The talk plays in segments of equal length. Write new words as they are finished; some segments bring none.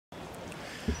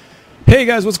Hey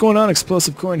guys, what's going on?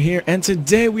 MrExplosivcorn here, and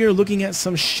today we are looking at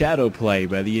some Shadowplay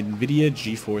by the Nvidia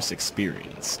GeForce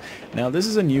Experience. Now this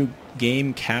is a new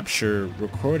game capture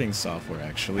recording software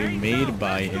actually made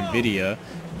by Nvidia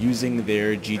using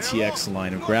their GTX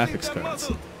line of graphics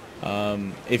cards.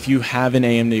 If you have an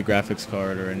AMD graphics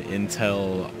card or an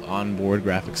Intel onboard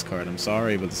graphics card, I'm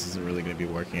sorry, but this isn't really going to be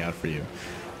working out for you,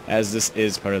 as this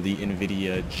is part of the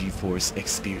Nvidia GeForce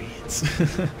Experience.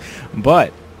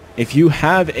 But if you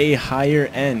have a higher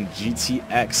end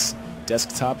GTX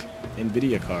desktop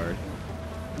Nvidia card,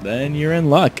 then you're in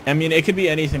luck. I mean, it could be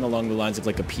anything along the lines of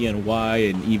like a PNY,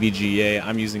 an EVGA.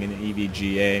 I'm using an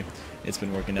EVGA. It's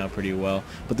been working out pretty well.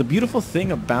 But the beautiful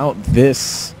thing about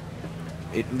this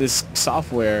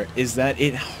software is that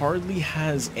it hardly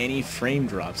has any frame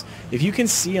drops. If you can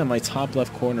see on my top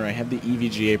left corner, I have the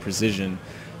EVGA Precision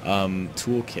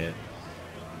toolkit.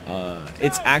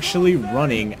 It's actually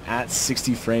running at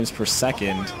 60 frames per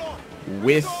second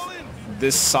with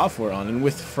this software on, and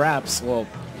with fraps, well,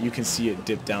 you can see it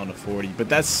dip down to 40, but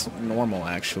that's normal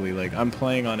actually. Like, I'm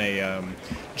playing on a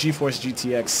GeForce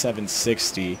GTX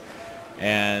 760,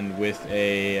 and with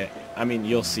a, I mean,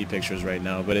 you'll see pictures right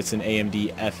now, but it's an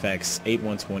AMD FX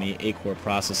 8120 8-core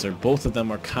processor. Both of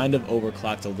them are kind of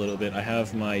overclocked a little bit. I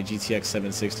have my GTX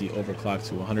 760 overclocked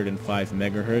to 105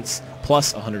 megahertz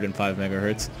plus 105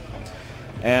 megahertz,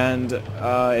 and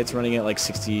it's running at like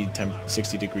 60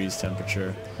 degrees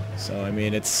temperature. So I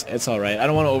mean, it's all right. I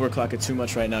don't want to overclock it too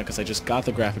much right now because I just got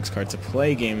the graphics card to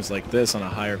play games like this on a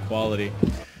higher quality.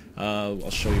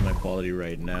 I'll show you my quality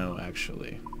right now,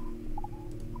 actually.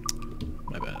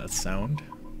 My bad, that's sound.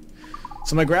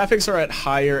 So my graphics are at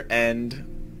higher end.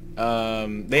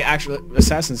 They actually,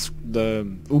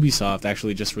 Ubisoft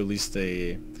actually just released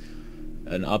an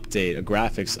update, a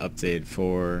graphics update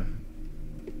for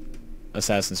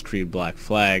Assassin's Creed Black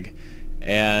Flag,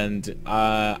 and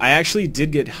I actually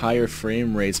did get higher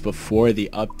frame rates before the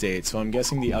update, so I'm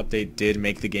guessing the update did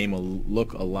make the game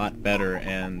look a lot better,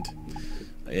 and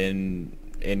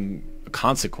in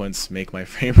consequence make my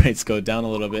frame rates go down a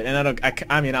little bit. And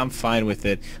I mean, I'm fine with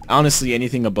it. Honestly,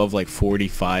 anything above like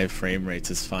 45 frame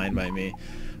rates is fine by me.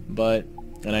 But,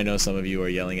 and I know some of you are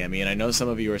yelling at me, and I know some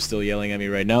of you are still yelling at me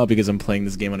right now because I'm playing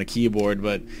this game on a keyboard,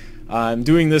 but I'm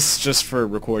doing this just for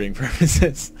recording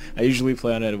purposes. I usually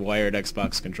play on a wired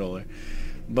Xbox controller.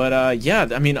 But yeah,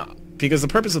 I mean, because the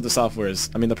purpose of the software is,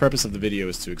 I mean, the purpose of the video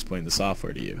is to explain the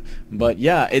software to you. But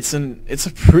yeah, it's a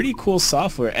pretty cool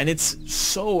software, and it's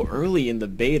so early in the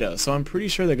beta, so I'm pretty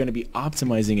sure they're going to be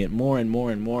optimizing it more and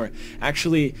more and more.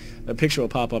 Actually, a picture will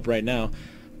pop up right now.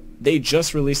 They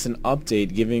just released an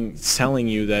update telling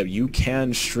you that you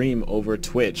can stream over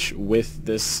Twitch with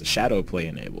this Shadowplay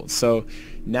enabled. So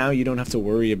now you don't have to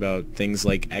worry about things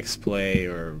like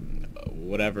XPlay or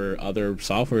whatever other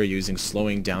software you're using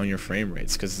slowing down your frame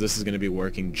rates, because this is going to be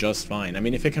working just fine. I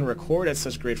mean, if it can record at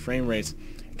such great frame rates,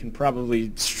 it can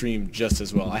probably stream just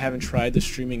as well. I haven't tried the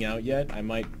streaming out yet. I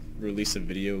might release a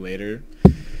video later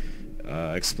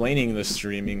explaining the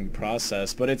streaming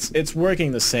process, but it's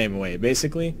working the same way.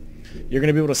 Basically, you're going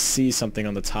to be able to see something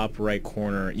on the top right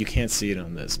corner. You can't see it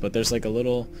on this, but there's like a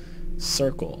little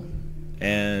circle,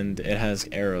 and it has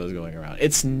arrows going around.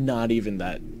 It's not even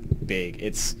that big.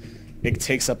 It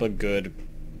takes up a good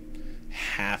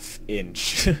half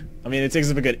inch. I mean, it takes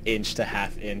up a good inch to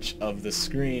half inch of the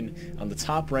screen on the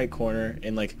top right corner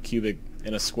in like a cubic,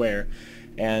 in a square,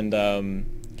 and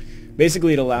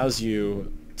basically it allows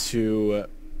you to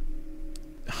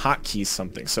hotkey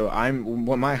something. So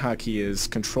what my hotkey is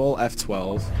Control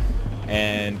F12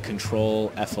 and Control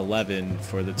F11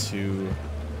 for the two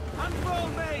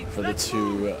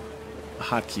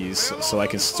hotkeys, so I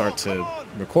can start to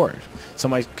record. So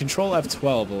my Control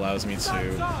F12 allows me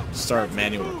to start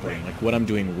manual recording, like what I'm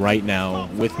doing right now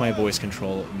with my voice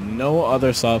control. No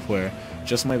other software,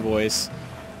 just my voice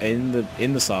in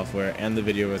the software and the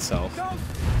video itself.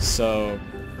 So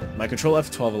my Control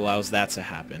F12 allows that to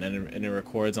happen, and it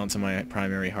records onto my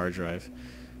primary hard drive.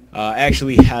 I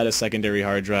actually had a secondary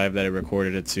hard drive that I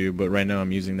recorded it to, but right now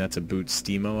I'm using that to boot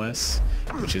SteamOS,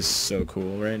 which is so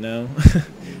cool right now.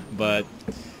 But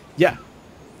yeah,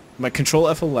 my Control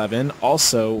F11,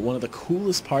 also one of the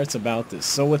coolest parts about this.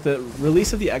 So with the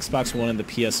release of the Xbox One and the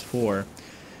PS4,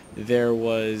 there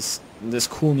was this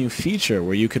cool new feature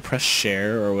where you could press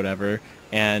share or whatever,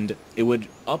 and it would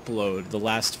upload the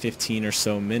last 15 or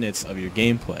so minutes of your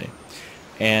gameplay.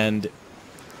 And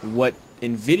what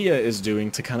Nvidia is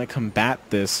doing to kind of combat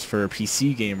this for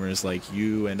PC gamers like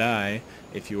you and I,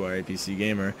 if you are a PC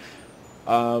gamer,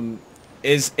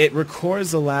 is it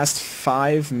records the last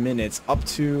 5 minutes up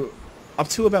to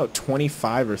about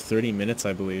 25 or 30 minutes,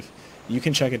 I believe. You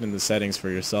can check it in the settings for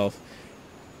yourself.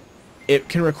 it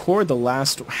can record the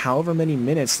last however many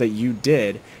minutes that you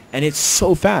did, and it's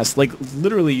so fast. Like,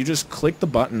 literally, you just click the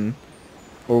button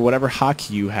or whatever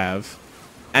hotkey you have,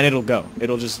 and it'll go.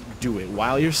 It'll just do it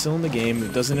while you're still in the game.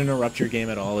 It doesn't interrupt your game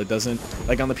at all. It doesn't,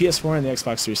 like on the PS4 and the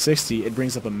Xbox 360, it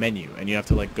brings up a menu, and you have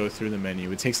to like go through the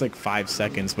menu. It takes like 5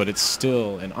 seconds, but it's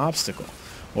still an obstacle.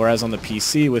 Whereas on the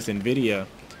PC with Nvidia,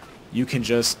 you can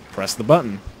just press the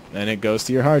button, and it goes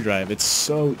to your hard drive. It's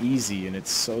so easy, and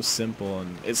it's so simple,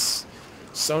 and it's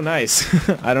so nice.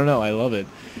 I don't know, I love it.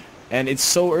 And it's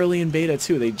so early in beta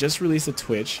too. They just released a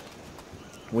Twitch,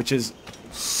 which is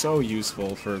so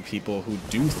useful for people who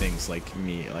do things like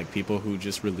me, like people who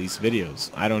just release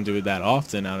videos. I don't do it that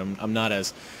often. I'm not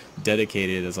as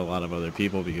dedicated as a lot of other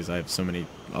people because I have so many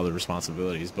other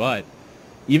responsibilities. But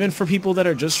even for people that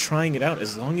are just trying it out,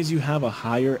 as long as you have a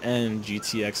higher end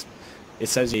GTX, it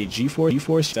says a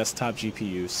GeForce desktop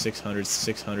GPU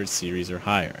 600 series or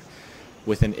higher,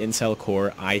 with an Intel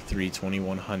Core i3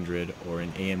 2100 or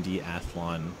an AMD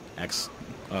Athlon X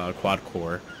quad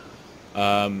core.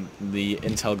 The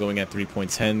Intel going at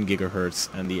 3.10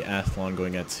 gigahertz and the Athlon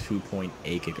going at 2.8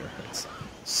 gigahertz.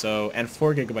 So, and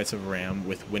 4 gigabytes of RAM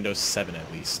with Windows 7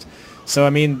 at least. So I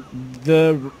mean,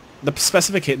 the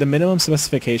minimum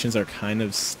specifications are kind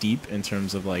of steep in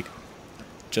terms of like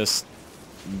just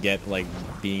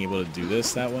being able to do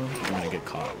this that well. I'm gonna get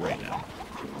caught right now.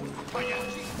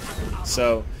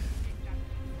 So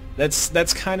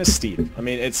that's kind of steep. I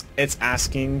mean, it's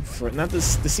asking for not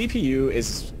this. The CPU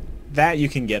is that you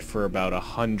can get for about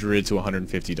 $100 to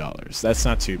 $150. That's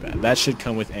not too bad. That should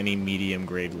come with any medium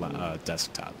grade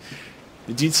desktop.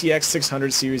 The GTX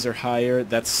 600 series or higher,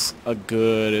 that's a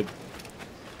good,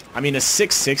 I mean, a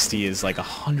 660 is like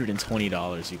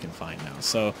 $120 you can find now.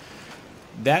 So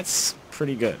that's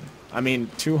pretty good. I mean,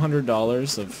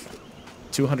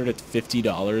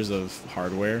 $250 of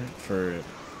hardware for,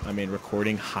 I mean,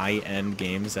 recording high-end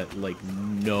games at like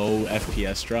no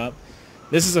FPS drop.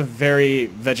 This is a very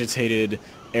vegetated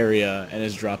area and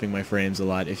is dropping my frames a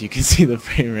lot. If you can see the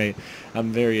frame rate,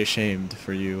 I'm very ashamed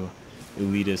for you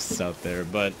elitists out there.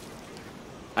 But,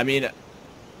 I mean,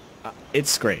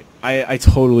 it's great. I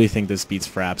totally think this beats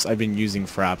Fraps. I've been using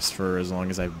Fraps for as long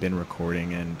as I've been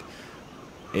recording, and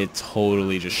it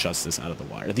totally just shuts this out of the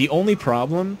wire. The only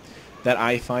problem that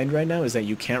I find right now is that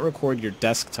you can't record your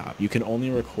desktop. You can only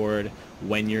record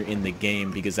when you're in the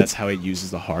game because that's how it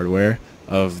uses the hardware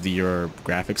of your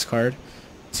graphics card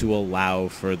to allow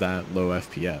for that low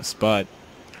FPS. But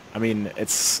I mean,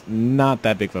 it's not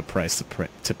that big of a price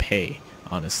to pay,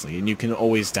 honestly. And you can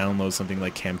always download something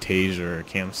like Camtasia or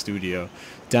Cam Studio.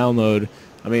 Download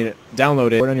it, put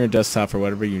it on your desktop for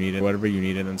whatever you need,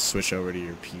 and then switch over to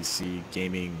your PC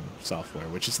gaming software,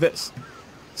 which is this.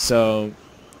 So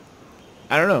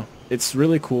I don't know. It's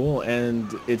really cool,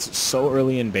 and it's so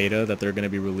early in beta that they're going to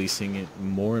be releasing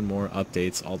more and more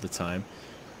updates all the time.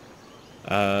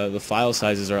 The file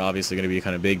sizes are obviously going to be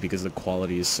kind of big because the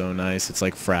quality is so nice. It's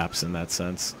like Fraps in that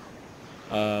sense.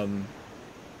 And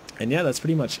yeah, that's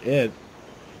pretty much it.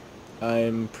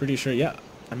 I'm pretty sure, yeah.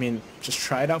 I mean, just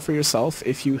try it out for yourself.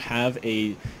 If you have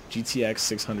a GTX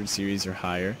 600 series or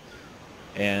higher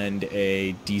and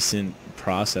a decent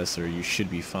processor, you should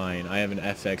be fine. I have an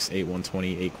FX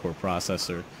 8120 8-core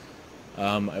processor. I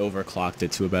overclocked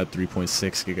it to about 3.6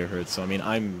 gigahertz, so I mean,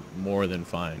 I'm more than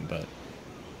fine, but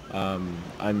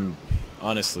I'm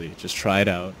honestly, just try it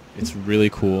out. It's really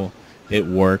cool. It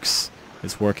works.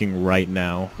 It's working right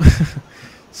now.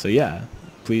 So yeah,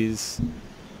 please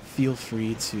feel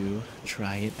free to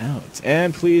try it out.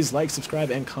 And please like, subscribe,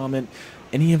 and comment.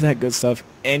 Any of that good stuff.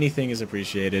 Anything is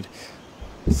appreciated.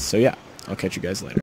 So yeah, I'll catch you guys later.